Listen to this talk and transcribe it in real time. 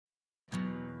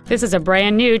This is a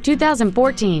brand new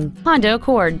 2014 Honda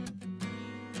Accord.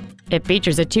 It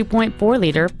features a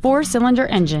 2.4-liter four-cylinder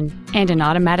engine and an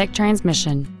automatic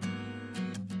transmission.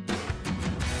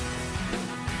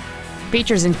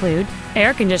 Features include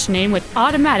air conditioning with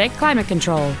automatic climate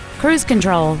control, cruise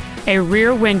control, a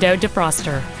rear window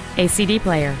defroster, a CD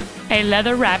player, a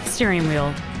leather-wrapped steering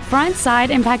wheel, front side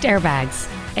impact airbags,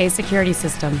 a security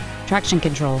system, traction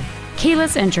control,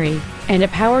 keyless entry, and a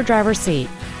power driver seat.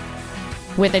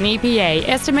 With an EPA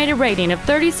estimated rating of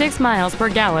 36 miles per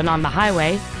gallon on the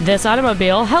highway, this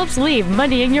automobile helps leave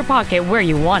money in your pocket where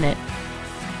you want it.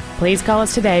 Please call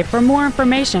us today for more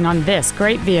information on this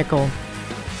great vehicle.